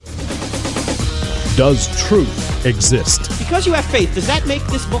Does truth exist? Because you have faith, does that make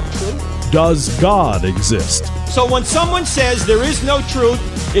this book true? Does God exist? So when someone says there is no truth,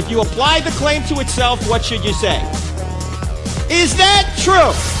 if you apply the claim to itself, what should you say? Is that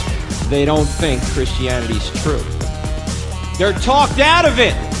true? They don't think Christianity's true. They're talked out of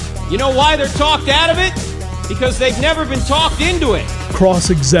it. You know why they're talked out of it? Because they've never been talked into it.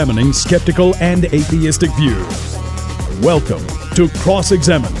 Cross-examining skeptical and atheistic views. Welcome to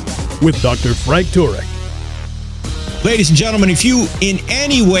Cross-Examine with Dr. Frank Turek. Ladies and gentlemen, if you in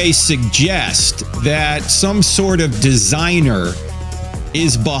any way suggest that some sort of designer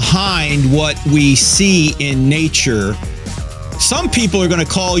is behind what we see in nature, some people are going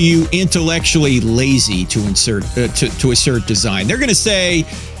to call you intellectually lazy to assert design. They're going to say,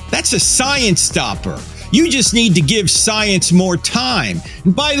 that's a science stopper. You just need to give science more time.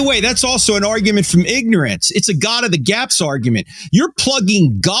 And by the way, that's also an argument from ignorance. It's a God of the gaps argument. You're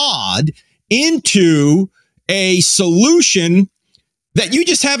plugging God into a solution that you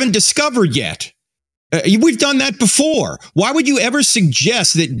just haven't discovered yet. We've done that before. Why would you ever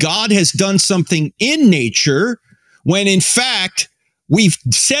suggest that God has done something in nature when in fact we've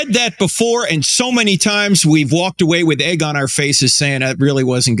said that before, and so many times we've walked away with egg on our faces saying that really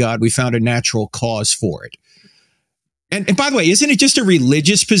wasn't God. We found a natural cause for it. And by the way, isn't it just a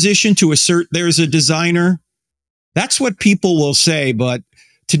religious position to assert there's a designer? That's what people will say, but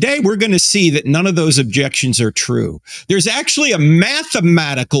today we're going to see that none of those objections are true. There's actually a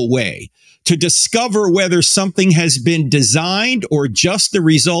mathematical way to discover whether something has been designed or just the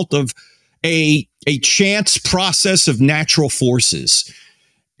result of a chance process of natural forces.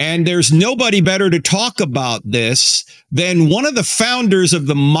 And there's nobody better to talk about this than one of the founders of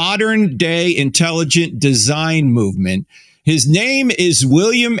the modern day intelligent design movement. His name is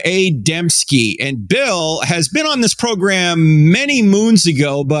William A. Dembski, and Bill has been on this program many moons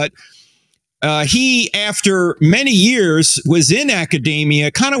ago, but he, after many years, was in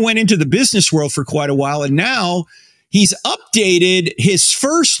academia, kind of went into the business world for quite a while, and now he's updated his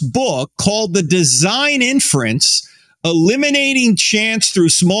first book called The Design Inference, Eliminating Chance Through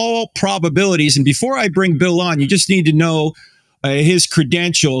Small Probabilities. And before I bring Bill on, you just need to know his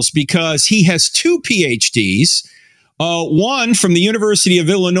credentials, because he has two PhDs, one from the University of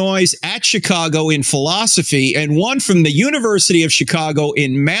Illinois at Chicago in philosophy, and one from the University of Chicago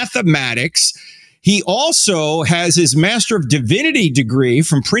in mathematics. He also has his Master of Divinity degree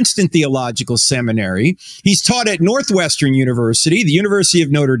from Princeton Theological Seminary. He's taught at Northwestern University, the University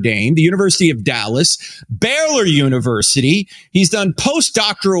of Notre Dame, the University of Dallas, Baylor University. He's done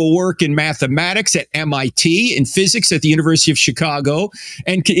postdoctoral work in mathematics at MIT, in physics at the University of Chicago,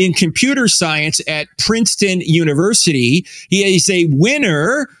 and in computer science at Princeton University. He is a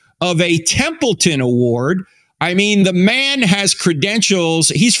winner of a Templeton Award. I mean, the man has credentials.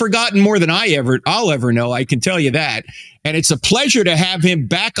 He's forgotten more than I'll ever know. I can tell you that. And it's a pleasure to have him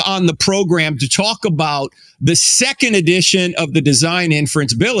back on the program to talk about the second edition of the Design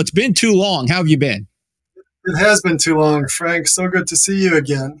Inference. Bill, it's been too long. How have you been? It has been too long, Frank. So good to see you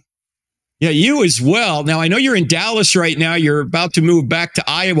again. Yeah, you as well. Now, I know you're in Dallas right now. You're about to move back to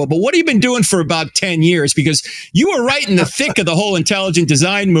Iowa, but what have you been doing for about 10 years? Because you were right in the thick of the whole intelligent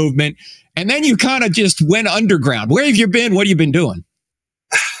design movement. And then you kind of just went underground. Where have you been? What have you been doing?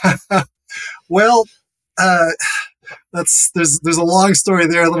 Well, there's a long story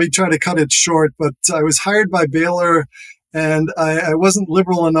there. Let me try to cut it short. But I was hired by Baylor, and I wasn't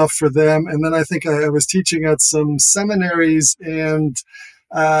liberal enough for them. And then I think I was teaching at some seminaries, and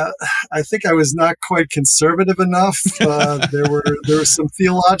I think I was not quite conservative enough. There were some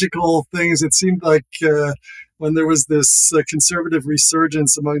theological things. It seemed like when there was this conservative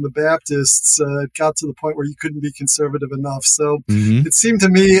resurgence among the Baptists, it got to the point where you couldn't be conservative enough. So It seemed to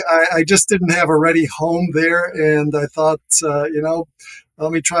me I just didn't have a ready home there. And I thought,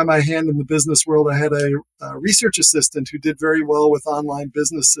 let me try my hand in the business world. I had a research assistant who did very well with online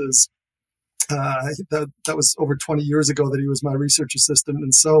businesses. That was over 20 years ago that he was my research assistant.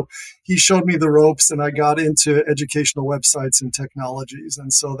 And so he showed me the ropes, and I got into educational websites and technologies.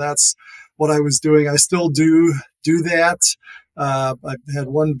 And so that's what I was doing. I still do that. I had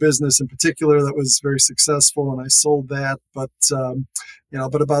one business in particular that was very successful, and I sold that. But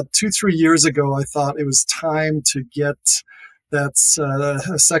about 2-3 years ago, I thought it was time to get that's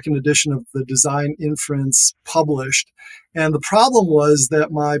a second edition of the Design Inference published. And the problem was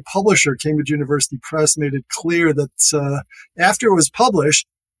that my publisher, Cambridge University Press, made it clear that after it was published,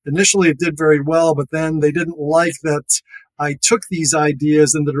 initially it did very well, but then they didn't like that I took these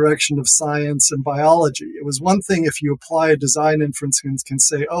ideas in the direction of science and biology. It was one thing if you apply a design inference and can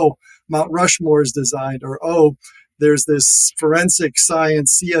say, oh, Mount Rushmore is designed, or oh, there's this forensic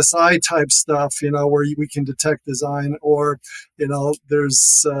science, CSI type stuff, where we can detect design, or,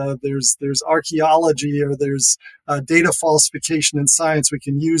 there's archaeology, or there's data falsification in science. We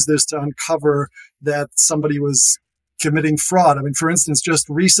can use this to uncover that somebody was committing fraud. I mean, for instance, just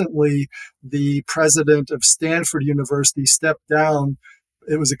recently, the president of Stanford University stepped down.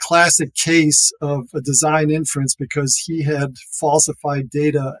 It was a classic case of a design inference because he had falsified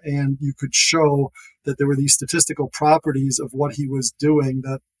data, and you could show that there were these statistical properties of what he was doing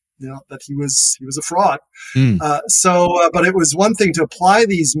that he was a fraud. But it was one thing to apply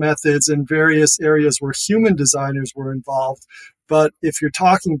these methods in various areas where human designers were involved. But if you're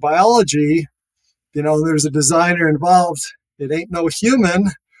talking biology, there's a designer involved. It ain't no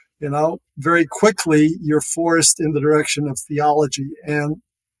human. Very quickly you're forced in the direction of theology. And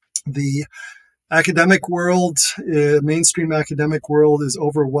the academic world, mainstream academic world, is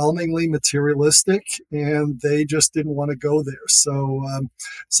overwhelmingly materialistic, and they just didn't want to go there. So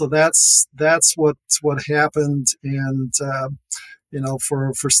that's what happened. And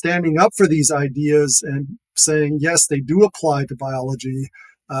for standing up for these ideas and saying yes, they do apply to biology,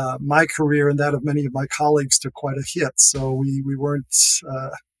 my career and that of many of my colleagues took quite a hit. So we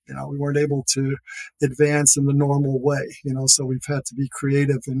weren't able to advance in the normal way, so we've had to be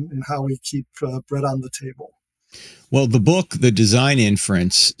creative in how we keep bread on the table. Well, the book, The Design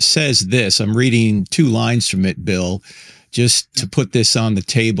Inference, says this. I'm reading 2 lines from it, Bill, just to put this on the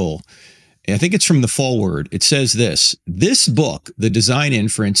table. I think it's from the foreword. It says this: this book, The Design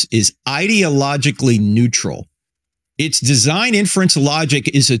Inference, is ideologically neutral. Its design inference logic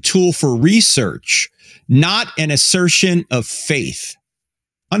is a tool for research, not an assertion of faith.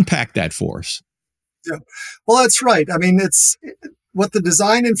 Unpack that for us. Yeah, well, that's right. I mean, what the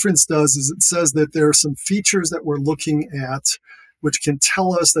design inference does is it says that there are some features that we're looking at which can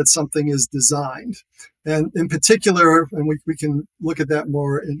tell us that something is designed. And in particular, and we can look at that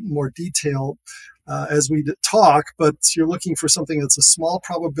in more detail as we talk, but you're looking for something that's a small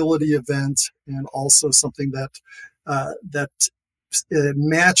probability event, and also something that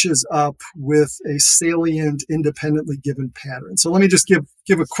matches up with a salient, independently given pattern. So let me just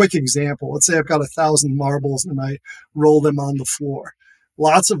give a quick example. Let's say I've got 1,000 marbles and I roll them on the floor.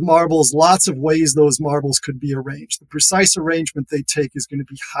 Lots of marbles, lots of ways those marbles could be arranged. The precise arrangement they take is going to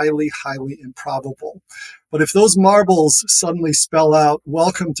be highly, highly improbable. But if those marbles suddenly spell out,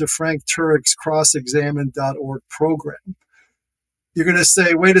 "Welcome to Frank Turek's crossexamine.org program," you're going to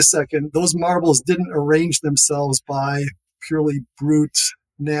say, wait a second, those marbles didn't arrange themselves by purely brute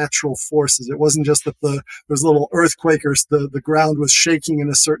natural forces. It wasn't just that there was a little earthquake or the ground was shaking in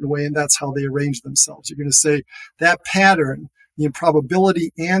a certain way and that's how they arranged themselves. You're going to say that pattern, the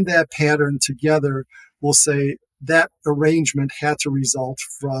improbability and that pattern together will say that arrangement had to result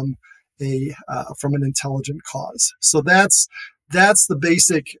from an intelligent cause. So that's the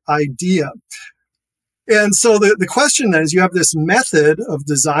basic idea. And so the question then is, you have this method of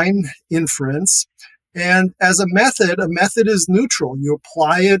design inference, and as a method is neutral. You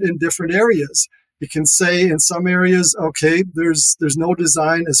apply it in different areas. You can say in some areas, okay, there's no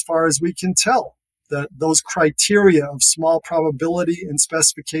design as far as we can tell. That those criteria of small probability and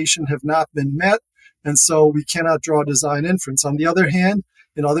specification have not been met, and so we cannot draw design inference. On the other hand,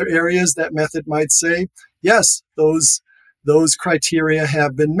 in other areas, that method might say, yes, those criteria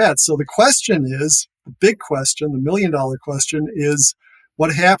have been met. So the question is, the big question, the million-dollar question is,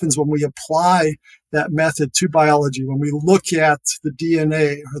 what happens when we apply that method to biology, when we look at the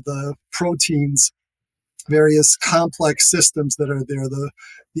DNA or the proteins, various complex systems that are there, the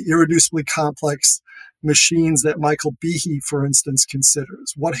irreducibly complex machines that Michael Behe, for instance,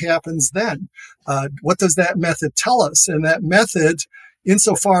 considers. What happens then? What does that method tell us? And that method,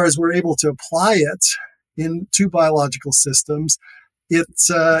 insofar as we're able to apply it into biological systems, it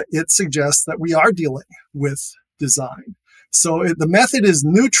suggests that we are dealing with design. So the method is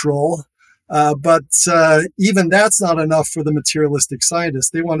neutral, but even that's not enough for the materialistic scientists.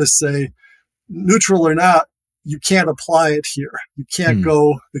 They want to say, neutral or not, you can't apply it here. You can't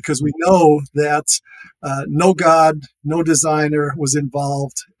go, because we know that no God, no designer was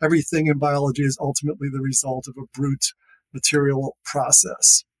involved. Everything in biology is ultimately the result of a brute material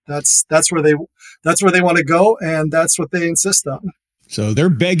process. That's where they want to go, and that's what they insist on. So they're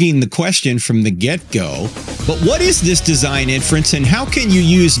begging the question from the get-go, but what is this design inference, and how can you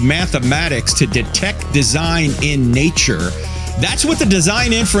use mathematics to detect design in nature? That's what the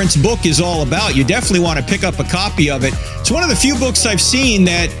Design Inference book is all about. You definitely want to pick up a copy of it. It's one of the few books I've seen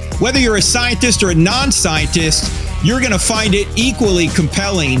that, whether you're a scientist or a non-scientist, you're going to find it equally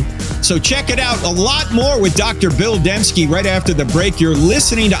compelling. So check it out. A lot more with Dr. Bill Dembski right after the break. You're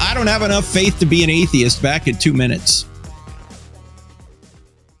listening to I Don't Have Enough Faith to Be an Atheist. Back in 2 minutes.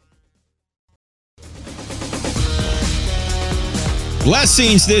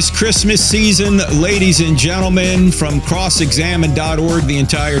 Blessings this Christmas season, ladies and gentlemen, from crossexamine.org, the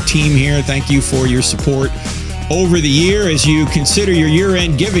entire team here. Thank you for your support over the year. As you consider your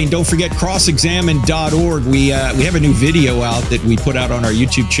year-end giving, don't forget crossexamine.org. We have a new video out that we put out on our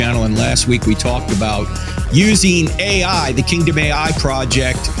YouTube channel, and last week we talked about using AI, the Kingdom AI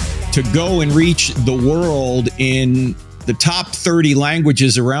project, to go and reach the world in the top 30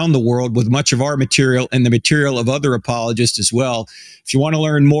 languages around the world with much of our material and the material of other apologists as well. If you want to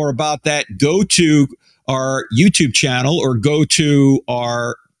learn more about that, go to our YouTube channel or go to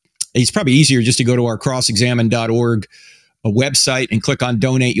it's probably easier just to go to our crossexamine.org website and click on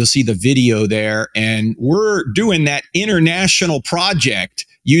donate. You'll see the video there. And we're doing that international project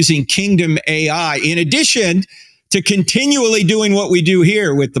using Kingdom AI in addition to continually doing what we do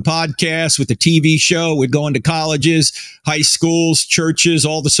here with the podcast, with the TV show, with going to colleges, high schools, churches,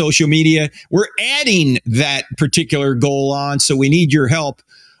 all the social media. We're adding that particular goal on, so we need your help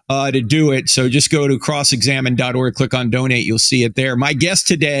to do it. So just go to crossexamine.org, click on donate. You'll see it there. My guest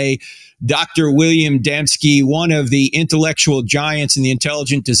today, Dr. William Dembski, one of the intellectual giants in the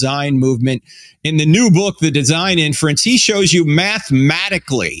intelligent design movement. In the new book, The Design Inference, he shows you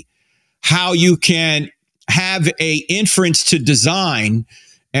mathematically how you can have a inference to design.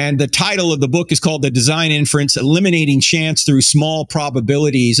 And the title of the book is called The Design Inference, Eliminating Chance Through Small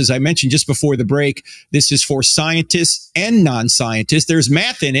Probabilities. As I mentioned just before the break, this is for scientists and non-scientists. There's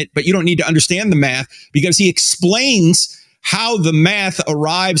math in it, but you don't need to understand the math because he explains how the math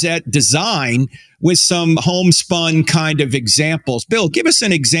arrives at design with some homespun kind of examples. Bill, give us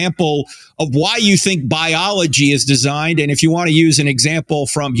an example of why you think biology is designed. And if you want to use an example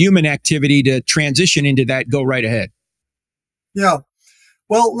from human activity to transition into that, go right ahead. Yeah.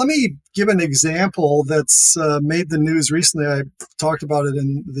 Well, let me give an example that's made the news recently. I talked about it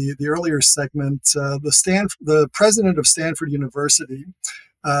in the earlier segment. The president of Stanford University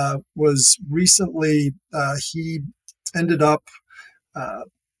was recently, he ended up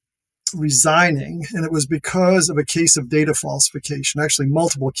resigning, and it was because of a case of data falsification, actually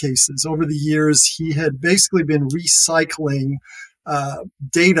multiple cases. Over the years, he had basically been recycling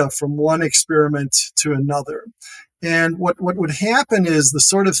data from one experiment to another. And what would happen is the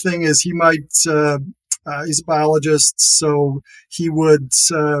sort of thing is he might, he's a biologist, so he would,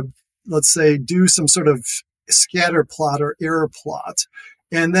 let's say, do some sort of scatter plot or error plot.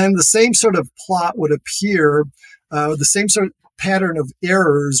 And then the same sort of plot would appear, the same sort of pattern of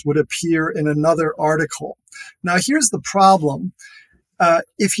errors would appear in another article. Now, here's the problem.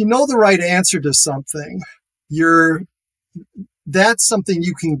 If you know the right answer to something, that's something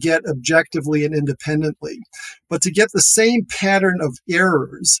you can get objectively and independently. But to get the same pattern of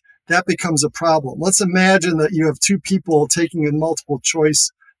errors, that becomes a problem. Let's imagine that you have two people taking a multiple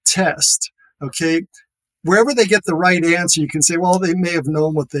choice test, okay? Wherever they get the right answer, you can say, well, they may have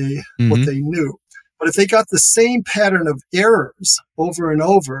known what they knew. But if they got the same pattern of errors over and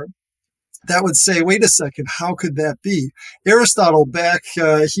over, that would say, wait a second, how could that be? Aristotle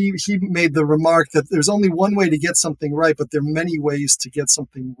he made the remark that there's only one way to get something right, but there are many ways to get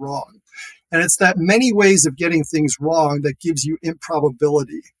something wrong. And it's that many ways of getting things wrong that gives you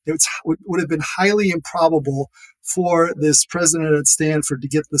improbability. It would have been highly improbable for this president at Stanford to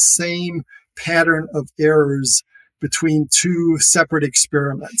get the same pattern of errors between two separate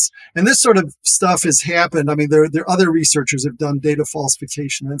experiments. And this sort of stuff has happened. I mean, there are other researchers have done data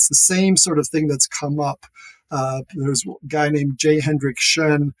falsification, and it's the same sort of thing that's come up. There's a guy named J. Hendrik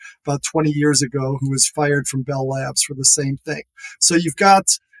Shen about 20 years ago who was fired from Bell Labs for the same thing. So you've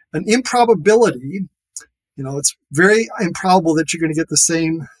got an improbability. You know, it's very improbable that you're going to get the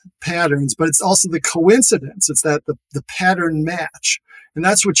same patterns, but it's also the coincidence. It's that the pattern match. And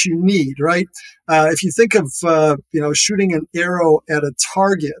that's what you need, right? If you think of, shooting an arrow at a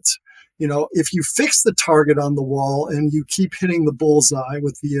target, if you fix the target on the wall and you keep hitting the bullseye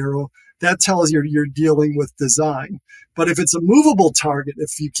with the arrow, that tells you you're dealing with design. But if it's a movable target,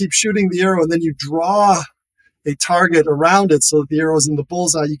 if you keep shooting the arrow and then you draw a target around it so that the arrow's in the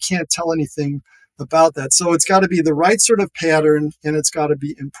bullseye, you can't tell anything about that. So it's got to be the right sort of pattern, and it's got to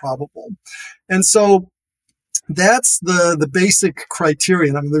be improbable. And so that's the basic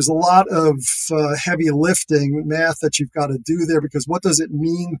criterion. I mean, there's a lot of heavy lifting math that you've got to do there, because what does it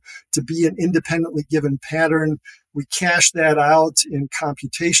mean to be an independently given pattern? We cache that out in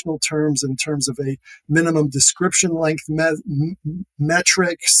computational terms, in terms of a minimum description length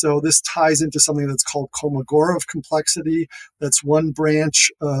metric. So this ties into something that's called Kolmogorov complexity. That's one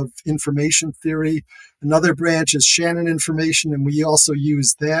branch of information theory. Another branch is Shannon information, and we also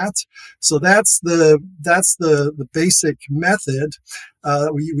use that. So that's the basic method.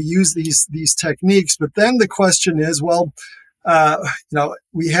 We use these techniques, but then the question is, well,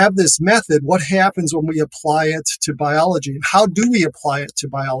 we have this method. What happens when we apply it to biology? And how do we apply it to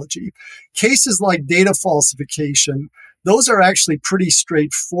biology? Cases like data falsification, those are actually pretty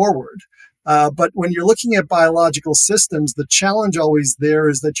straightforward. But when you're looking at biological systems, the challenge always there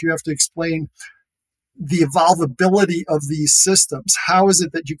is that you have to explain the evolvability of these systems. How is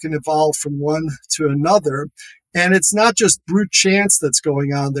it that you can evolve from one to another? And it's not just brute chance that's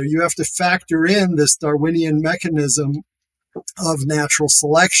going on there. You have to factor in this Darwinian mechanism of natural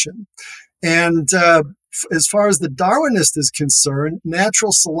selection. And as far as the Darwinist is concerned,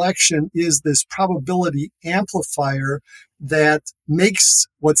 natural selection is this probability amplifier that makes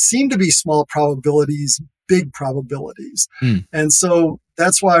what seem to be small probabilities big probabilities. And so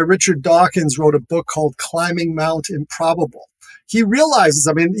that's why Richard Dawkins wrote a book called Climbing Mount Improbable. He realizes,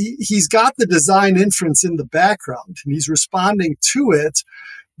 he's got the design inference in the background and he's responding to it,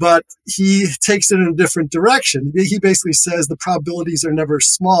 but he takes it in a different direction. He basically says the probabilities are never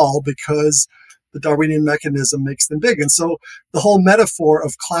small because the Darwinian mechanism makes them big. And so the whole metaphor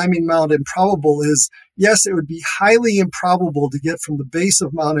of climbing Mount Improbable is, yes, it would be highly improbable to get from the base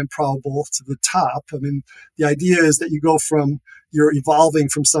of Mount Improbable to the top. The idea is that you're evolving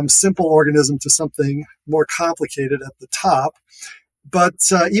from some simple organism to something more complicated at the top. But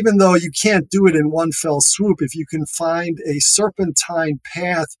even though you can't do it in one fell swoop, if you can find a serpentine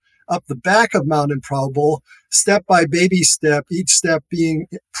path up the back of Mount Improbable, step by baby step, each step being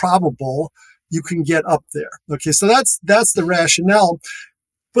probable, you can get up there. Okay, so that's the rationale.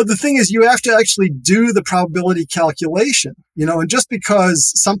 But the thing is, you have to actually do the probability calculation, and just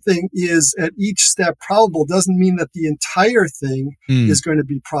because something is at each step probable doesn't mean that the entire thing is going to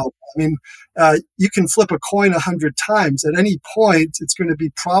be probable. You can flip a coin 100 times. At any point, it's going to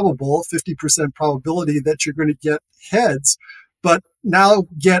be probable, 50% probability that you're going to get heads, but now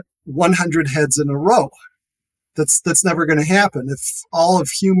get 100 heads in a row. That's never going to happen. If all of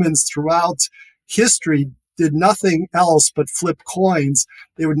humans throughout history did nothing else but flip coins,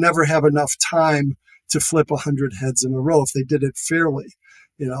 they would never have enough time to flip 100 heads in a row if they did it fairly,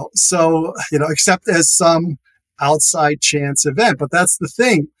 So, except as some outside chance event. But that's the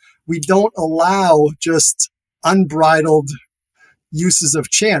thing. We don't allow just unbridled uses of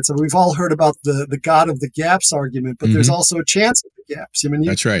chance. We've all heard about the God of the gaps argument, but there's also a chance of the gaps.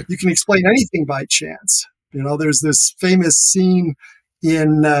 That's right. You can explain anything by chance. There's this famous scene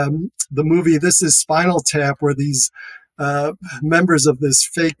in the movie This Is Spinal Tap where these members of this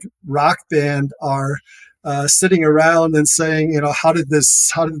fake rock band are sitting around and saying, how did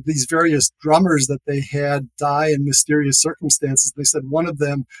these various drummers that they had die in mysterious circumstances? They said one of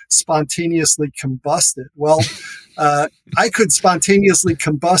them spontaneously combusted. Well, I could spontaneously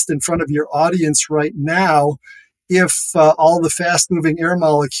combust in front of your audience right now if all the fast-moving air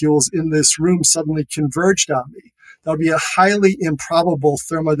molecules in this room suddenly converged on me. That would be a highly improbable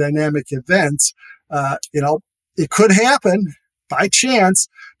thermodynamic event. It could happen by chance,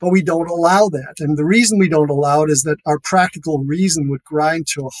 but we don't allow that. And the reason we don't allow it is that our practical reason would grind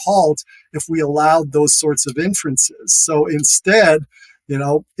to a halt if we allowed those sorts of inferences. So instead,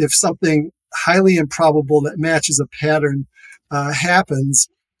 if something highly improbable that matches a pattern happens,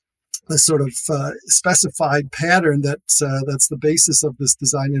 a sort of specified pattern that's the basis of this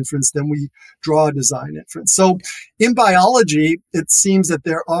design inference, then we draw a design inference. So in biology, it seems that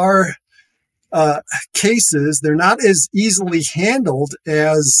there are cases, they're not as easily handled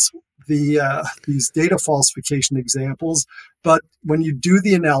as these data falsification examples, but when you do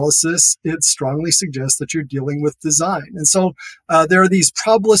the analysis, it strongly suggests that you're dealing with design. And so there are these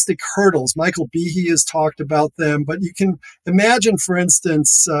probabilistic hurdles. Michael Behe has talked about them, but you can imagine, for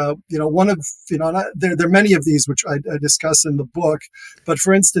instance, there are many of these which I discuss in the book, but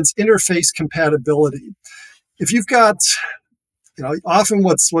for instance, interface compatibility. If you've got often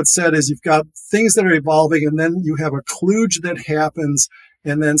what's said is you've got things that are evolving, and then you have a kludge that happens,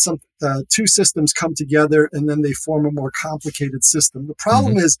 and then some two systems come together, and then they form a more complicated system. The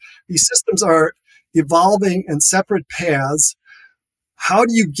problem is these systems are evolving in separate paths. How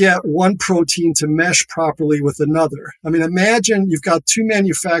do you get one protein to mesh properly with another? Imagine you've got two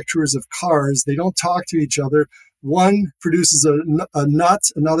manufacturers of cars. They don't talk to each other. One produces a nut,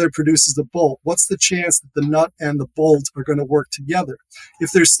 another produces a bolt. What's the chance that the nut and the bolt are going to work together?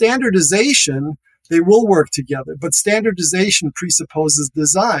 If there's standardization, they will work together. But standardization presupposes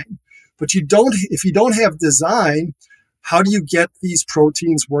design. But if you don't have design, how do you get these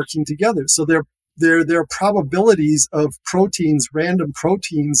proteins working together? So there are probabilities of proteins, random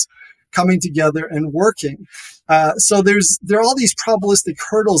proteins, coming together and working. So there are all these probabilistic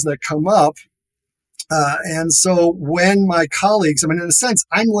hurdles that come up. And so when my colleagues, I mean, in a sense,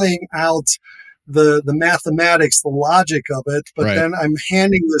 I'm laying out the mathematics, the logic of it, but then I'm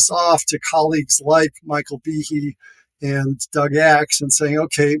handing this off to colleagues like Michael Behe and Doug Axe and saying,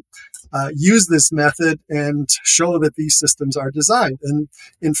 okay, use this method and show that these systems are designed. And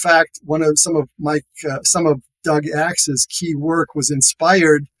in fact, some of Doug Axe's key work was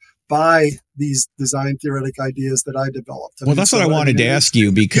inspired by these design theoretic ideas that I developed. That's what I wanted to ask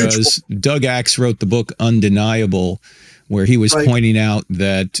you, because Doug Axe wrote the book Undeniable, where he was pointing out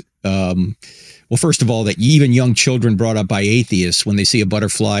that, well, first of all, that even young children brought up by atheists, when they see a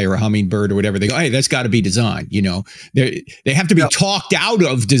butterfly or a hummingbird or whatever, they go, hey, that's got to be design. You know, they have to be talked out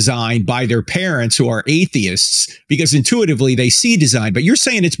of design by their parents who are atheists, because intuitively they see design. But you're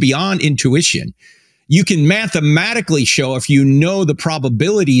saying it's beyond intuition. You can mathematically show, if you know the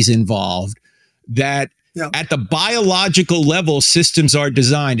probabilities involved, that at the biological level, systems are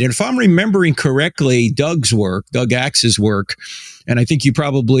designed. And if I'm remembering correctly, Doug Axe's work, and I think you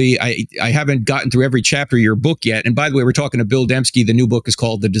probably, I haven't gotten through every chapter of your book yet. And by the way, we're talking to Bill Dembski. The new book is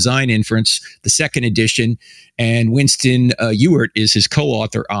called The Design Inference, the second edition. And Winston Ewart is his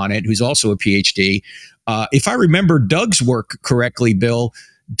co-author on it, who's also a PhD. If I remember Doug's work correctly, Bill,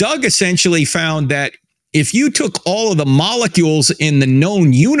 Doug essentially found that if you took all of the molecules in the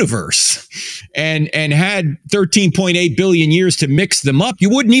known universe and had 13.8 billion years to mix them up, you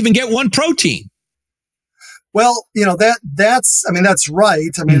wouldn't even get one protein. Well, you know, that's right.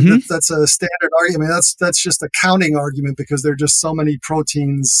 I mean, that's a standard argument. That's just a counting argument, because there are just so many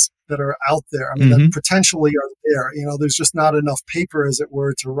proteins that are out there. I mean, that potentially are there. You know, there's just not enough paper, as it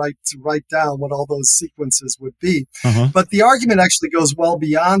were, to write down what all those sequences would be. But the argument actually goes well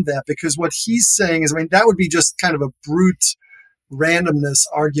beyond that, because what he's saying is, I mean, that would be just kind of a brute randomness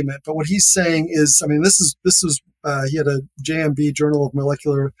argument. But what he's saying is, I mean, this is he had a JMB, Journal of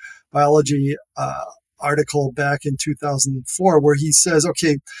Molecular Biology, article back in 2004, where he says,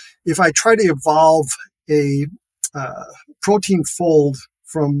 okay, if I try to evolve a protein fold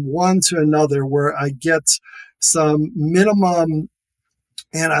from one to another where I get some minimum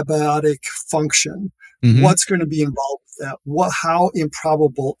antibiotic function, what's going to be involved with that? How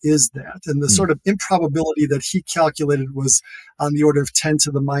improbable is that? And the sort of improbability that he calculated was on the order of 10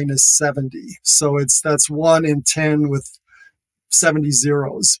 to the minus 70. So that's 1 in 10 with 70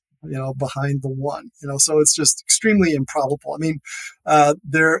 zeros, you know, behind the one, you know, so it's just extremely improbable. I mean,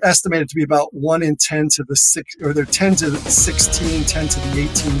 they're estimated to be about 1 in 10 to the 6, or they're 10 to the 16, 10 to the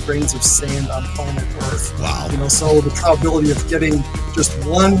 18 grains of sand on planet Earth. Wow. You know, so the probability of getting just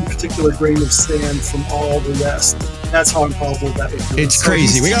one particular grain of sand from all the rest, that's how improbable that would be. It's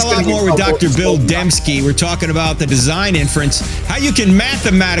crazy. We got a lot more with Dr. Bill Dembski. We're talking about the design inference, how you can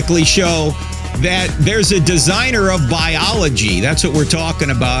mathematically show that there's a designer of biology. That's what we're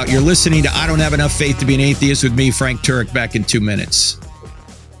talking about. You're listening to I Don't Have Enough Faith to Be an Atheist with me, Frank Turek, back in 2 minutes.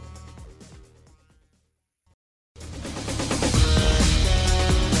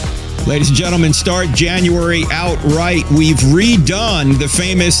 Ladies and gentlemen, start January outright. We've redone the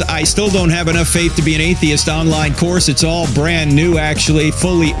famous I Still Don't Have Enough Faith to Be an Atheist online course. It's all brand new, actually,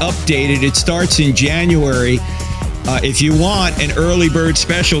 fully updated. It starts in January. If you want an early bird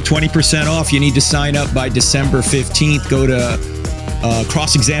special, 20% off, you need to sign up by December 15th. Go to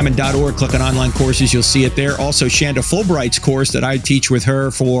crossexamine.org, click on online courses. You'll see it there. Also, Shanda Fulbright's course that I teach with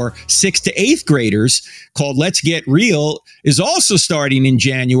her for 6th to 8th graders called Let's Get Real is also starting in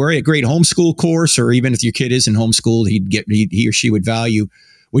January. A great homeschool course, or even if your kid isn't homeschooled, he or she would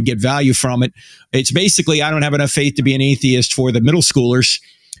get value from it. It's basically I Don't Have Enough Faith to Be an Atheist for the middle schoolers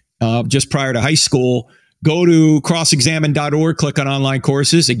just prior to high school. Go to crossexamine.org, click on online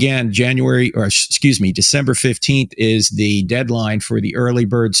courses. Again, December 15th is the deadline for the early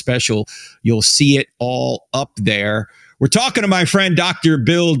bird special. You'll see it all up there. We're talking to my friend, Dr.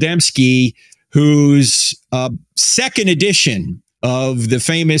 Bill Dembski, whose second edition of the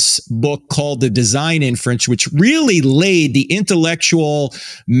famous book called The Design Inference, which really laid the intellectual,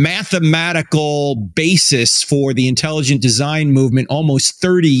 mathematical basis for the intelligent design movement almost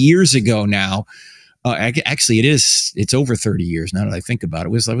 30 years ago now. Actually, it's over 30 years now that I think about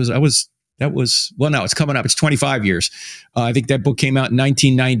it. It's coming up. It's 25 years. I think that book came out in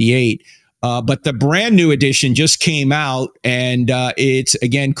 1998. But the brand new edition just came out, and it's,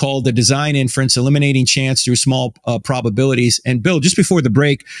 again, called The Design Inference, Eliminating Chance Through Small Probabilities. And Bill, just before the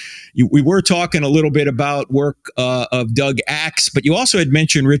break, we were talking a little bit about work of Doug Axe, but you also had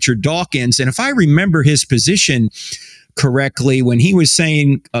mentioned Richard Dawkins. And if I remember his position correctly, when he was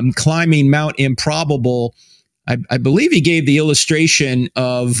saying climbing Mount Improbable, I believe he gave the illustration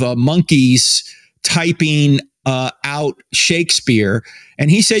of monkeys typing out Shakespeare.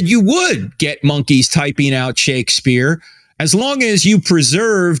 And he said you would get monkeys typing out Shakespeare as long as you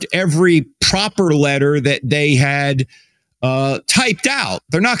preserved every proper letter that they had typed out.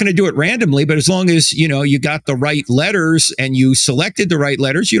 They're not going to do it randomly, but as long as, you got the right letters and you selected the right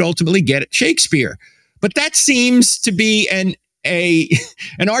letters, you'd ultimately get Shakespeare. But that seems to be an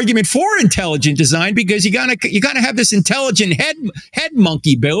argument for intelligent design, because you gotta have this intelligent head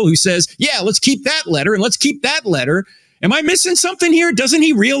monkey, Bill, who says, yeah, let's keep that letter and let's keep that letter. Am I missing something here? Doesn't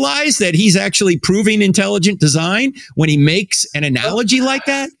he realize that he's actually proving intelligent design when he makes an analogy like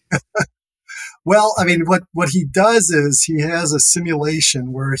that? Well, I mean, what he does is he has a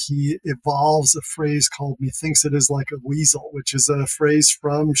simulation where he evolves a phrase called "methinks it is like a weasel," which is a phrase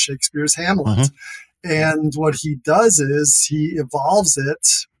from Shakespeare's Hamlet. Uh-huh. And what he does is he evolves it,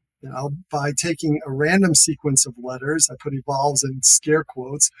 by taking a random sequence of letters. I put evolves in scare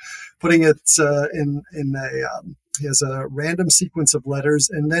quotes, putting it he has a random sequence of letters,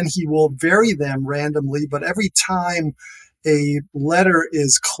 and then he will vary them randomly. But every time a letter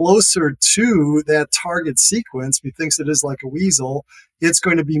is closer to that target sequence, he thinks it is like a weasel, it's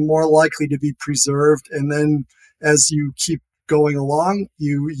going to be more likely to be preserved. And then as you keep going along,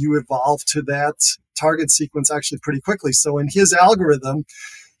 you evolve to that target sequence actually pretty quickly. So in his algorithm,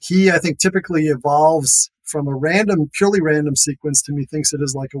 he, I think, typically evolves from a purely random sequence to methinks it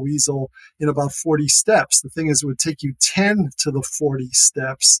is like a weasel in about 40 steps. The thing is, it would take you 10 to the 40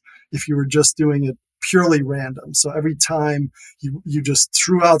 steps if you were just doing it purely random. So every time you just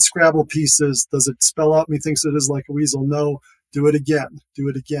threw out Scrabble pieces, does it spell out methinks it is like a weasel? No. Do it again. Do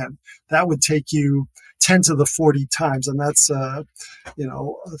it again. That would take you 10 to the 40 times. And that's,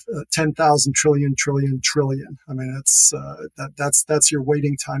 10,000 trillion. I mean, that's your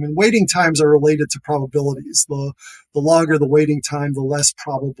waiting time. And waiting times are related to probabilities. The longer the waiting time, the less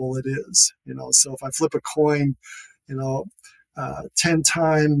probable it is. So if I flip a coin, 10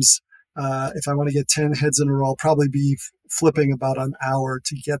 times, if I want to get 10 heads in a row, I'll probably be flipping about an hour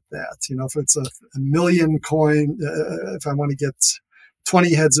to get that. If it's a million coin, if I want to get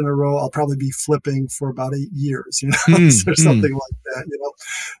 20 heads in a row, I'll probably be flipping for about 8 years, or something like that,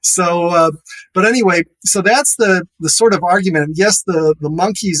 So, but anyway, so that's the sort of argument. Yes, the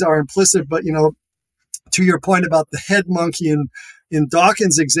monkeys are implicit, but, to your point about the head monkey, in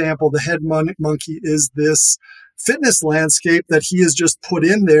Dawkins' example, the head monkey is this fitness landscape that he has just put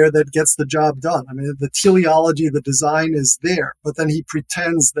in there that gets the job done. I mean, the teleology, the design is there, but then he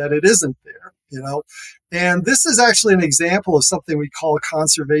pretends that it isn't there, And this is actually an example of something we call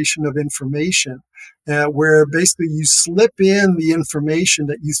conservation of information, where basically you slip in the information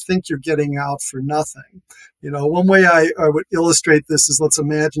that you think you're getting out for nothing. One way I would illustrate this is, let's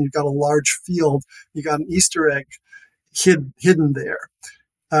imagine you've got a large field, you got an Easter egg hidden there.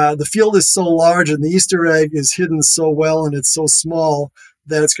 The field is so large and the Easter egg is hidden so well and it's so small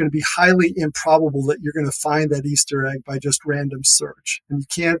that it's going to be highly improbable that you're going to find that Easter egg by just random search. And you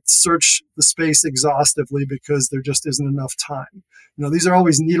can't search the space exhaustively because there just isn't enough time. These are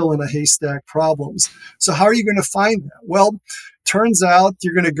always needle in a haystack problems. So how are you going to find that? Well, turns out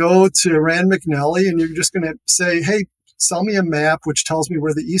you're going to go to Rand McNally and you're just going to say, hey, sell me a map which tells me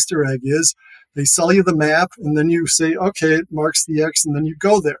where the Easter egg is. They sell you the map, and then you say, okay, it marks the X, and then you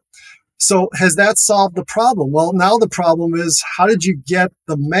go there. So has that solved the problem? Well, now the problem is, how did you get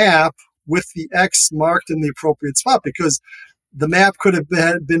the map with the X marked in the appropriate spot? Because the map could have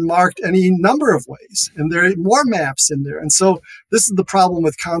been marked any number of ways, and there are more maps in there. And so this is the problem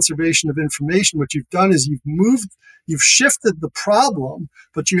with conservation of information. What you've done is you've shifted the problem,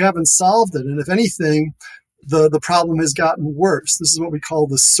 but you haven't solved it. And if anything, the problem has gotten worse. This is what we call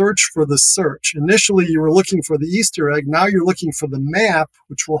the search for the search. Initially, you were looking for the Easter egg. Now you're looking for the map,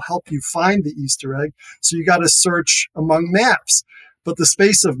 which will help you find the Easter egg. So you got to search among maps. But the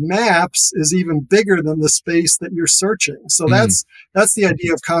space of maps is even bigger than the space that you're searching. So that's the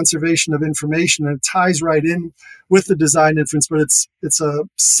idea of conservation of information, and it ties right in with the design inference, but it's a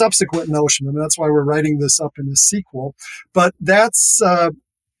subsequent notion. I mean, that's why we're writing this up in a sequel. But that's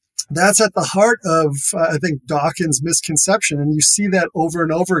at the heart of, I think, Dawkins' misconception. And you see that over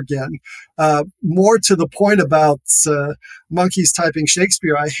and over again. More to the point about monkeys typing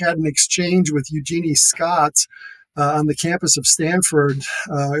Shakespeare, I had an exchange with Eugenie Scott on the campus of Stanford.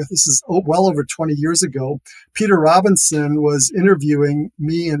 This is well over 20 years ago. Peter Robinson was interviewing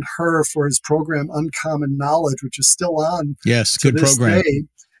me and her for his program Uncommon Knowledge, which is still on. Yes, good program. Day.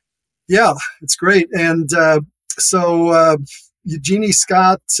 Yeah, it's great. And so Eugenie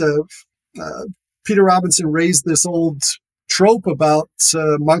Scott, Peter Robinson raised this old trope about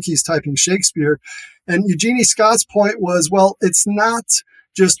monkeys typing Shakespeare. And Eugenie Scott's point was, well, it's not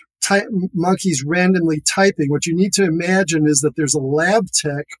just monkeys randomly typing. What you need to imagine is that there's a lab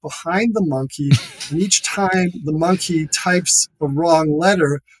tech behind the monkey, and each time the monkey types a wrong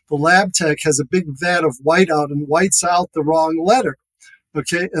letter, the lab tech has a big vat of whiteout and whites out the wrong letter.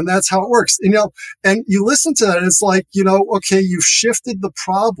 Okay, and that's how it works. And you listen to that, and it's like, okay, you've shifted the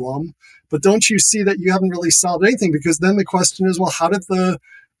problem, but don't you see that you haven't really solved anything? Because then the question is, well, how did the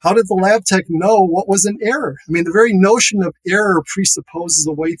lab tech know what was an error? I mean, the very notion of error presupposes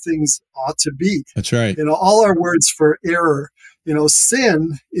the way things ought to be. That's right. All our words for error,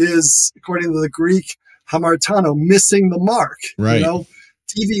 sin is, according to the Greek, hamartano, missing the mark. Right.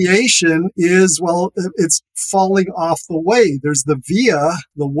 Deviation is, well, it's falling off the way. There's the via,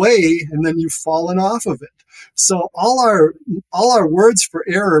 the way, and then you've fallen off of it. So all our words for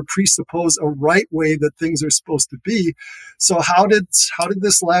error presuppose a right way that things are supposed to be. So how did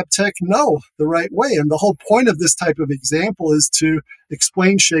this lab tech know the right way? And the whole point of this type of example is to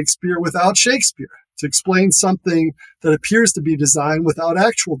explain Shakespeare without Shakespeare, to explain something that appears to be design without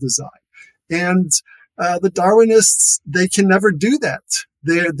actual design. And the Darwinists, they can never do that.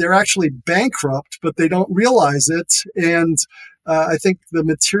 They're actually bankrupt, but they don't realize it. And I think the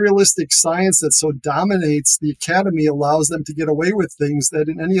materialistic science that so dominates the academy allows them to get away with things that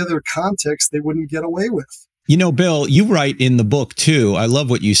in any other context they wouldn't get away with. Bill, you write in the book, too. I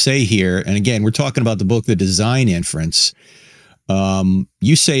love what you say here. And again, we're talking about the book, The Design Inference.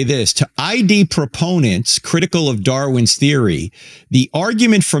 You say this: to ID proponents critical of Darwin's theory, the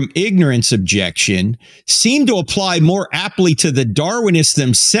argument from ignorance objection seemed to apply more aptly to the Darwinists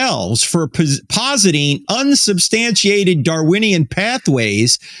themselves for positing unsubstantiated Darwinian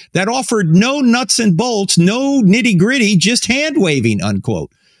pathways that offered no nuts and bolts, no nitty gritty, just hand waving,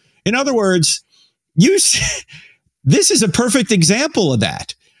 unquote. In other words, this is a perfect example of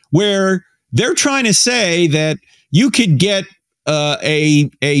that, where they're trying to say that you could get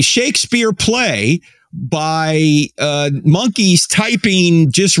a Shakespeare play by monkeys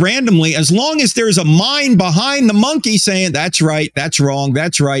typing just randomly, as long as there's a mind behind the monkey saying that's right, that's wrong,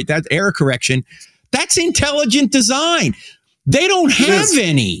 that's right, that's error correction. That's intelligent design. They don't have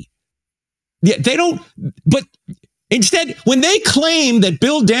any. Yeah, they don't. But instead, when they claim that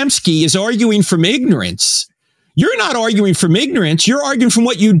Bill Dembski is arguing from ignorance, you're not arguing from ignorance. You're arguing from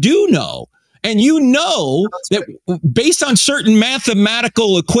what you do know. And that based on certain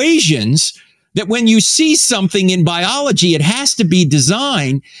mathematical equations, that when you see something in biology, it has to be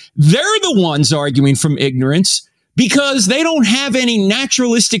design. They're the ones arguing from ignorance because they don't have any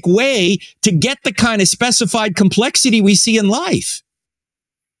naturalistic way to get the kind of specified complexity we see in life.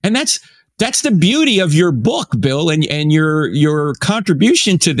 And that's the beauty of your book, Bill, and your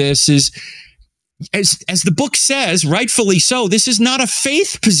contribution to this is, as the book says, rightfully so, this is not a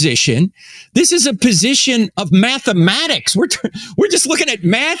faith position. This is a position of mathematics. We're just looking at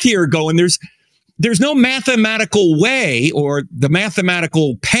math here going, there's no mathematical way, or the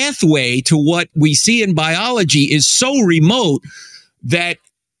mathematical pathway to what we see in biology is so remote that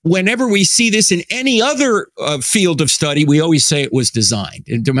whenever we see this in any other field of study, we always say it was designed.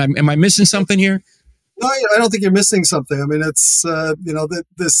 Am I missing something here? No, I don't think you're missing something. I mean, it's,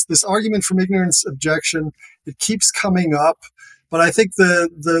 this argument from ignorance objection, it keeps coming up. But I think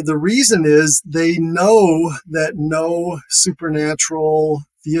the reason is they know that no supernatural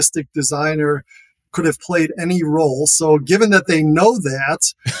theistic designer could have played any role. So given that they know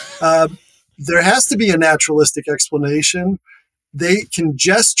that, there has to be a naturalistic explanation. They can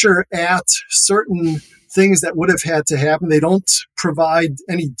gesture at certain things that would have had to happen. They don't provide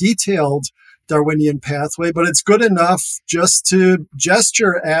any detailed Darwinian pathway, but it's good enough just to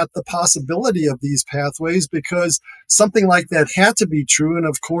gesture at the possibility of these pathways, because something like that had to be true. And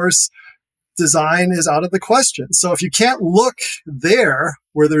of course, design is out of the question. So if you can't look there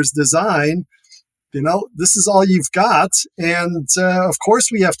where there's design, this is all you've got. And of course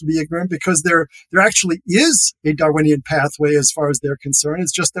we have to be ignorant, because there actually is a Darwinian pathway as far as they're concerned.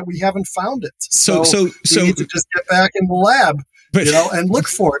 It's just that we haven't found it. So we need to just get back in the lab. And look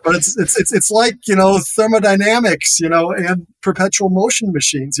for it. But it's like, thermodynamics, and perpetual motion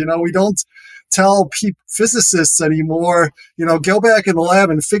machines. We don't tell physicists anymore, go back in the lab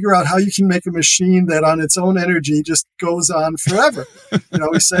and figure out how you can make a machine that on its own energy just goes on forever.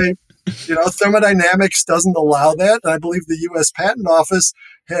 We say, Thermodynamics doesn't allow that. I believe the U.S. Patent Office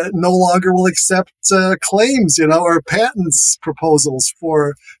no longer will accept claims, or patents proposals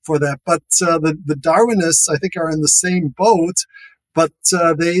for that. But the Darwinists, I think, are in the same boat, but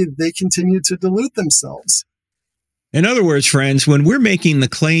they continue to delude themselves. In other words, friends, when we're making the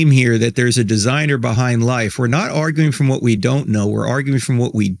claim here that there's a designer behind life, we're not arguing from what we don't know. We're arguing from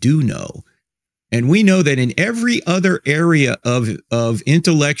what we do know. And we know that in every other area of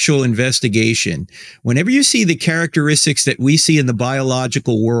intellectual investigation, whenever you see the characteristics that we see in the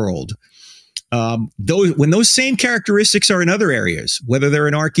biological world, when those same characteristics are in other areas, whether they're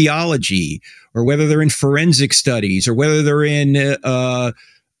in archaeology or whether they're in forensic studies or whether they're in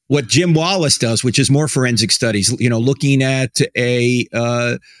what Jim Wallace does, which is more forensic studies, looking at a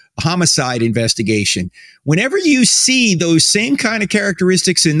homicide investigation. Whenever you see those same kind of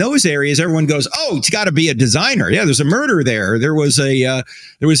characteristics in those areas, everyone goes, "Oh, it's got to be a designer. Yeah, there's a murder there. There was an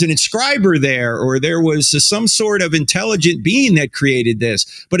inscriber there, or there was some sort of intelligent being that created this."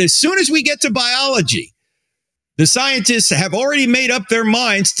 But as soon as we get to biology, the scientists have already made up their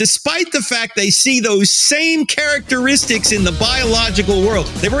minds, despite the fact they see those same characteristics in the biological world.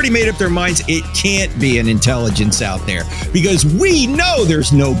 They've already made up their minds it can't be an intelligence out there because we know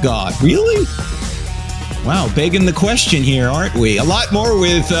there's no God. Really? Wow, begging the question here, aren't we? A lot more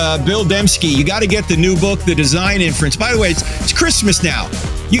with Bill Dembski. You got to get the new book, The Design Inference. By the way, it's Christmas now.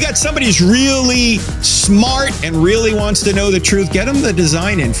 You got somebody who's really smart and really wants to know the truth. Get them The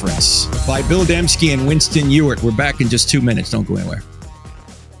Design Inference by Bill Dembski and Winston Ewart. We're back in just 2 minutes. Don't go anywhere.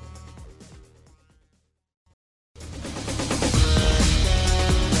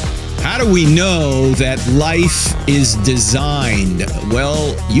 How do we know that life is designed?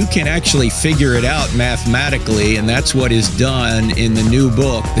 Well, you can actually figure it out mathematically, and that's what is done in the new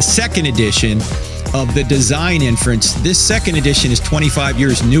book, the second edition of The Design Inference. This second edition is 25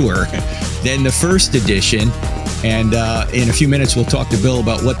 years newer than the first edition. And in a few minutes, we'll talk to Bill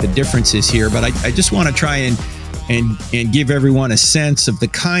about what the difference is here. But I just want to try and give everyone a sense of the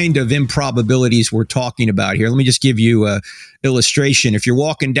kind of improbabilities we're talking about here. Let me just give you a illustration. If you're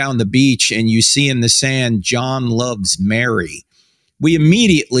walking down the beach and you see in the sand, "John loves Mary," we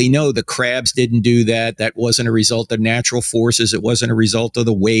immediately know the crabs didn't do that. That wasn't a result of natural forces. It wasn't a result of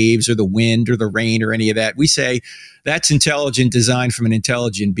the waves or the wind or the rain or any of that. We say that's intelligent design from an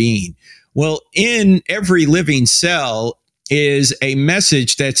intelligent being. Well, in every living cell is a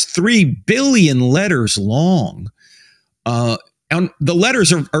message that's 3 billion letters long. And the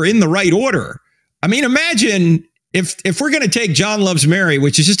letters are in the right order. I mean, imagine if we're going to take "John loves Mary,"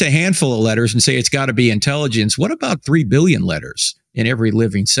 which is just a handful of letters, and say it's got to be intelligence, what about 3 billion letters in every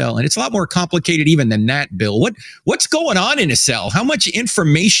living cell? And it's a lot more complicated even than that, Bill. What's going on in a cell? How much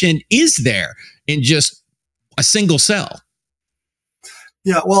information is there in just a single cell?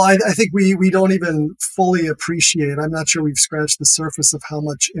 Yeah, well, I think we don't even fully appreciate. I'm not sure we've scratched the surface of how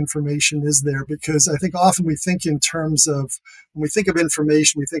much information is there, because I think often we think in terms of, when we think of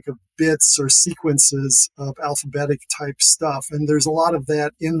information, we think of bits or sequences of alphabetic type stuff. And there's a lot of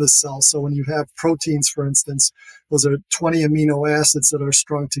that in the cell. So when you have proteins, for instance, those are 20 amino acids that are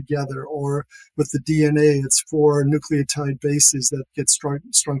strung together. Or with the DNA, it's 4 nucleotide bases that get strung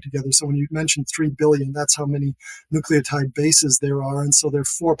together. So when you mention 3 billion, that's how many nucleotide bases there are. And so there are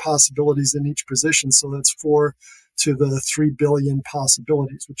 4 possibilities in each position. So that's 4 to the 3 billion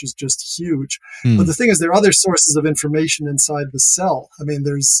possibilities, which is just huge. But the thing is, there are other sources of information inside the cell. I mean,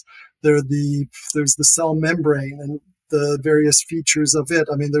 there's the cell membrane and the various features of it.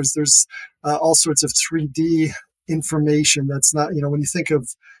 I mean, there's all sorts of 3D information that's not, when you think of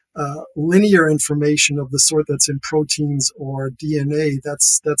linear information of the sort that's in proteins or DNA,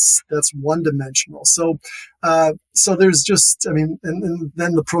 that's one dimensional. So there's just, and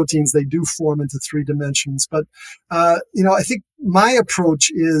then the proteins, they do form into 3 dimensions. But I think my approach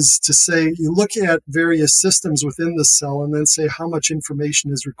is to say, you look at various systems within the cell and then say how much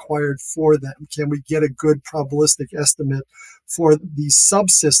information is required for them. Can we get a good probabilistic estimate for these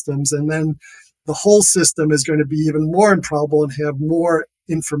subsystems? And then the whole system is going to be even more improbable and have more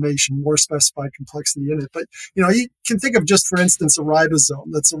information, more specified complexity in it. But, you can think of just, for instance, a ribosome.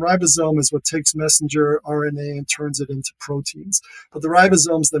 A ribosome is what takes messenger RNA and turns it into proteins. But the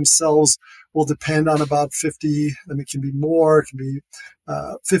ribosomes themselves will depend on about 50, and it can be more, it can be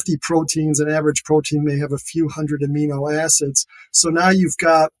 50 proteins. An average protein may have a few hundred amino acids. So now you've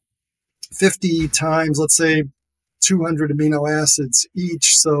got 50 times, let's say, 200 amino acids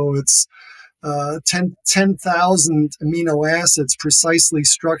each. So it's 10,000 amino acids precisely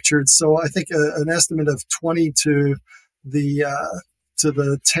structured. So I think an estimate of 20 to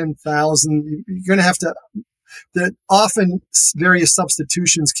the 10,000. You're going to have to that often various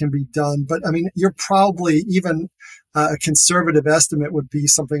substitutions can be done. But I mean, you're probably even a conservative estimate would be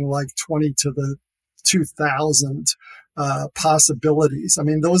something like 20 to the 2,000 possibilities. I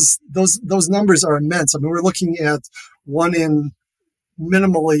mean, those numbers are immense. I mean, we're looking at one in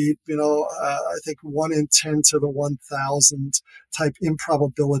minimally, I think 1 in 10 to the 1,000 type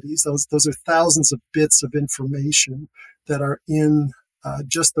improbabilities. Those are thousands of bits of information that are in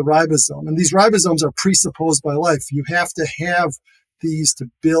just the ribosome. And these ribosomes are presupposed by life. You have to have these to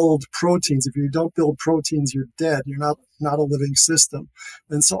build proteins. If you don't build proteins, you're dead. You're not a living system.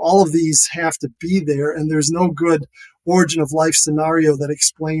 And so all of these have to be there. And there's no good origin of life scenario that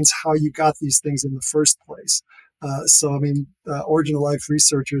explains how you got these things in the first place. Origin of life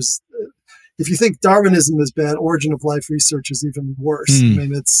researchers, if you think Darwinism is bad, origin of life research is even worse. I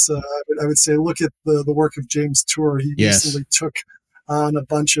mean, it's, I would say, look at the work of James Tour. He recently took on a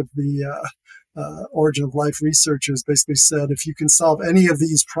bunch of the origin of life researchers, basically said, if you can solve any of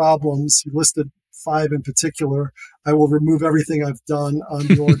these problems, he listed 5 in particular, I will remove everything I've done on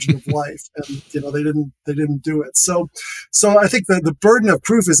the origin of life. And they didn't do it. So I think that the burden of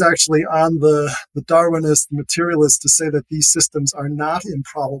proof is actually on the Darwinist, the materialist, to say that these systems are not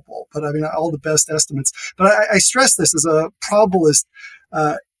improbable. But I mean, all the best estimates. But I stress this as a probabilist.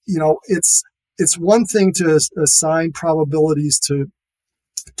 It's one thing to assign probabilities to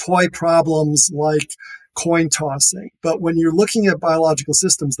toy problems like coin tossing. But when you're looking at biological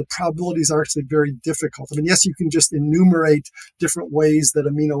systems, the probabilities are actually very difficult. I mean, yes, you can just enumerate different ways that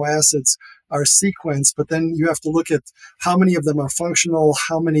amino acids are sequenced, but then you have to look at how many of them are functional,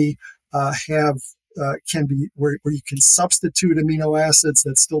 how many can be where you can substitute amino acids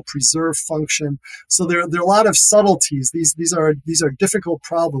that still preserve function. So there are a lot of subtleties. These are difficult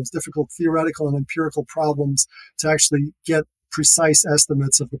problems, difficult theoretical and empirical problems to actually get precise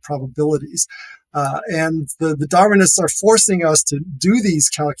estimates of the probabilities. And the Darwinists are forcing us to do these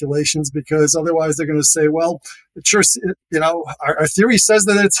calculations because otherwise they're going to say, well, sure, our theory says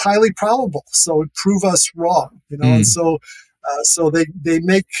that it's highly probable, so prove us wrong, And so they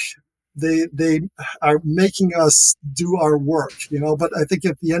are making us do our work, But I think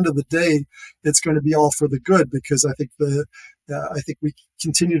at the end of the day, it's going to be all for the good because I think we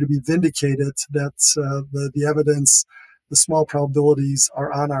continue to be vindicated that the evidence, the small probabilities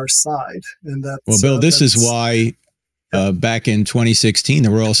are on our side. And that. Well, Bill, this is why back in 2016, the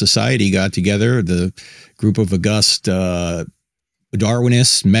Royal Society got together, the group of august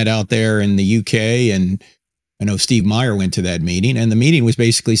Darwinists met out there in the UK. And I know Steve Meyer went to that meeting, and the meeting was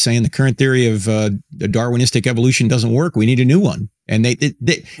basically saying the current theory of Darwinistic evolution doesn't work. We need a new one. And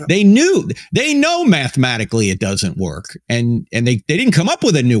they know mathematically it doesn't work. And they didn't come up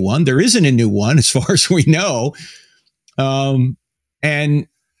with a new one. There isn't a new one as far as we know. This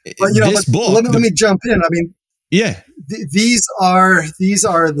book. Let me jump in. I mean, these are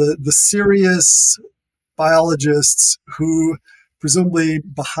the serious biologists who presumably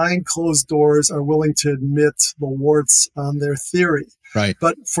behind closed doors are willing to admit the warts on their theory. Right.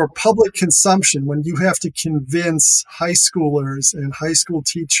 But for public consumption, when you have to convince high schoolers and high school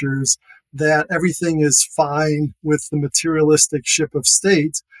teachers that everything is fine with the materialistic ship of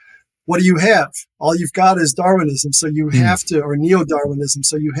state, what do you have? All you've got is Darwinism. So you have to, or neo-Darwinism.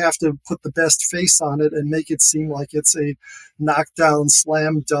 So you have to put the best face on it and make it seem like it's a knockdown,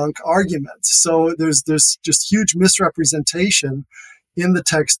 slam dunk argument. So there's just huge misrepresentation in the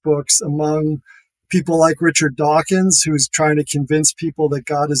textbooks among people like Richard Dawkins, who's trying to convince people that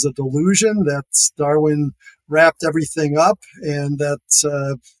God is a delusion, that Darwin wrapped everything up, and that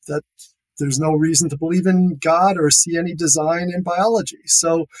there's no reason to believe in God or see any design in biology.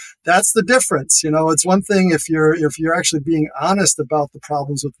 So that's the difference. It's one thing if you're actually being honest about the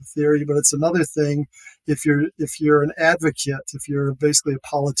problems with the theory, but it's another thing if you're an advocate, if you're basically a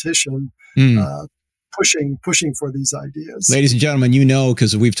politician, pushing for these ideas. Ladies and gentlemen,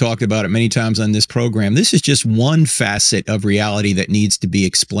 because we've talked about it many times on this program, this is just one facet of reality that needs to be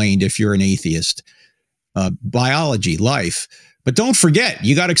explained if you're an atheist. Biology, life. But don't forget,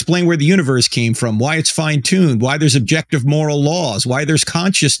 you got to explain where the universe came from, why it's fine-tuned, why there's objective moral laws, why there's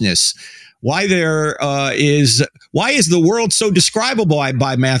consciousness, why is the world so describable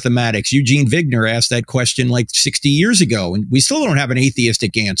by mathematics? Eugene Wigner asked that question like 60 years ago, and we still don't have an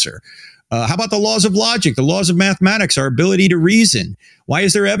atheistic answer. How about the laws of logic, the laws of mathematics, our ability to reason? Why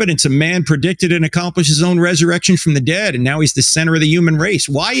is there evidence a man predicted and accomplished his own resurrection from the dead, and now he's the center of the human race?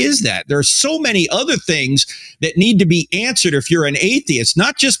 Why is that? There are so many other things that need to be answered if you're an atheist,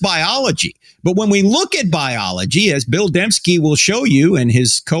 not just biology. But when we look at biology, as Bill Dembski will show you, and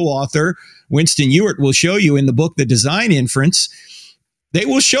his co-author, Winston Ewart, will show you in the book, The Design Inference, they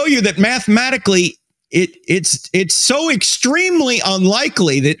will show you that mathematically it's so extremely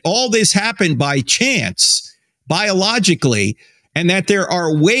unlikely that all this happened by chance, biologically, and that there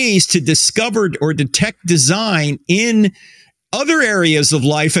are ways to discover or detect design in other areas of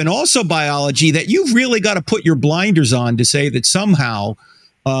life and also biology that you've really got to put your blinders on to say that somehow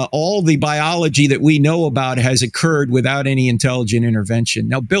all the biology that we know about has occurred without any intelligent intervention.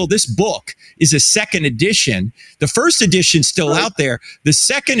 Now, Bill, this book is a second edition. The first edition's still out there. The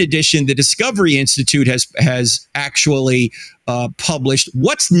second edition, the Discovery Institute has actually published.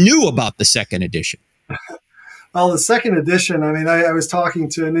 What's new about the second edition? Well, the second edition, I mean, I was talking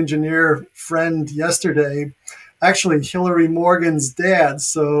to an engineer friend yesterday, actually Hillary Morgan's dad,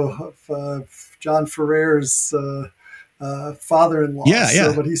 so John Ferrer's father-in-law. Yeah.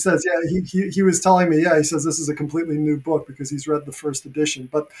 So, but he says, he was telling me, he says this is a completely new book because he's read the first edition.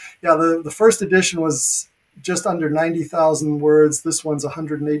 But the first edition was just under 90,000 words. This one's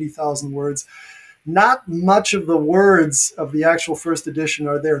 180,000 words. Not much of the words of the actual first edition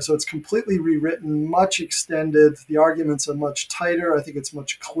are there. So it's completely rewritten, much extended. The arguments are much tighter. I think it's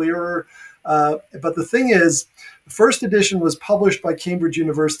much clearer. But the thing is, the first edition was published by Cambridge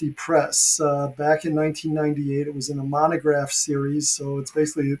University Press back in 1998. It was in a monograph series, so it's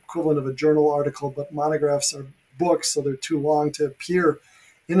basically the equivalent of a journal article, but monographs are books, so they're too long to appear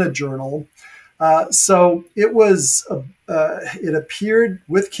in a journal. So it was it appeared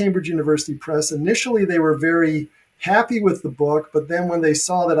with Cambridge University Press. Initially, they were very happy with the book, but then when they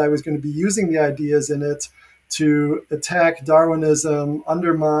saw that I was going to be using the ideas in it to attack Darwinism,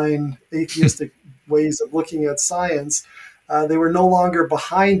 undermine atheistic ways of looking at science, they were no longer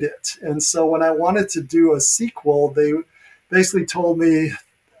behind it. And so when I wanted to do a sequel, they basically told me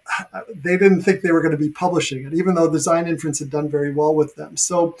they didn't think they were going to be publishing it, even though Design Inference had done very well with them.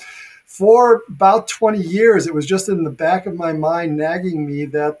 So for about 20 years, it was just in the back of my mind nagging me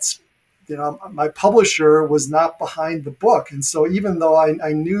that my publisher was not behind the book. And so even though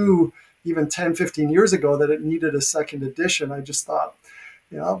I knew even 10, 15 years ago that it needed a second edition, I just thought,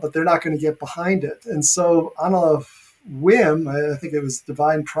 but they're not going to get behind it. And so on a whim, I think it was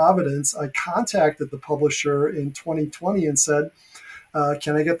divine providence, I contacted the publisher in 2020 and said,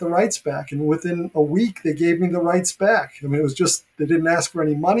 can I get the rights back? And within a week, they gave me the rights back. I mean, it was just, they didn't ask for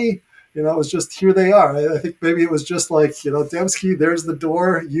any money. It was just, here they are. I think maybe it was just like, Dembski, there's the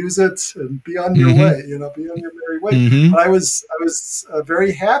door, use it and be on your way, be on your merry way. But I was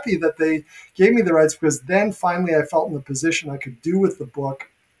very happy that they gave me the rights, because then finally I felt in the position I could do with the book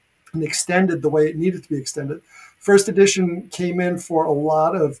and extend it the way it needed to be extended. First edition came in for a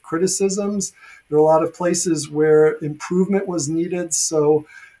lot of criticisms. There were a lot of places where improvement was needed. So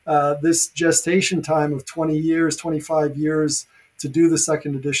this gestation time of 20 years, 25 years, to do the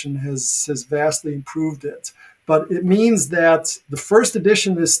second edition has vastly improved it. But it means that the first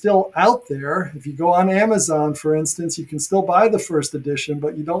edition is still out there. If you go on Amazon, for instance, you can still buy the first edition,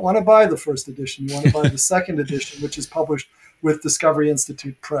 but you don't want to buy the first edition. You want to buy the second edition, which is published with Discovery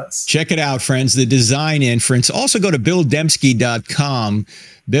Institute Press. Check it out, friends, the Design Inference. Also go to BillDembski.com.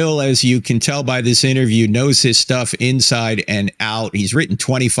 Bill, as you can tell by this interview, knows his stuff inside and out. He's written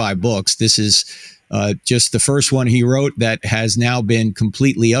 25 books. This is just the first one he wrote that has now been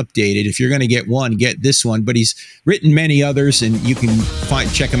completely updated. If you're going to get one, get this one. But he's written many others, and you can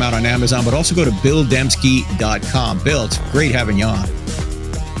check him out on Amazon. But also go to BillDembski.com. Bill, it's great having you on.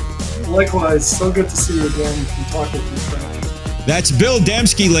 Likewise. So good to see you again and talk with you, Frank. That's Bill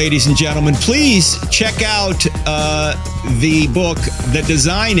Dembski, ladies and gentlemen. Please check out the book, The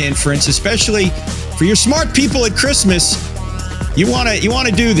Design Inference, especially for your smart people at Christmas. You want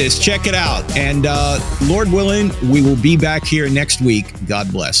to do this. Check it out. And Lord willing, we will be back here next week.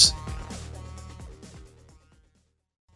 God bless.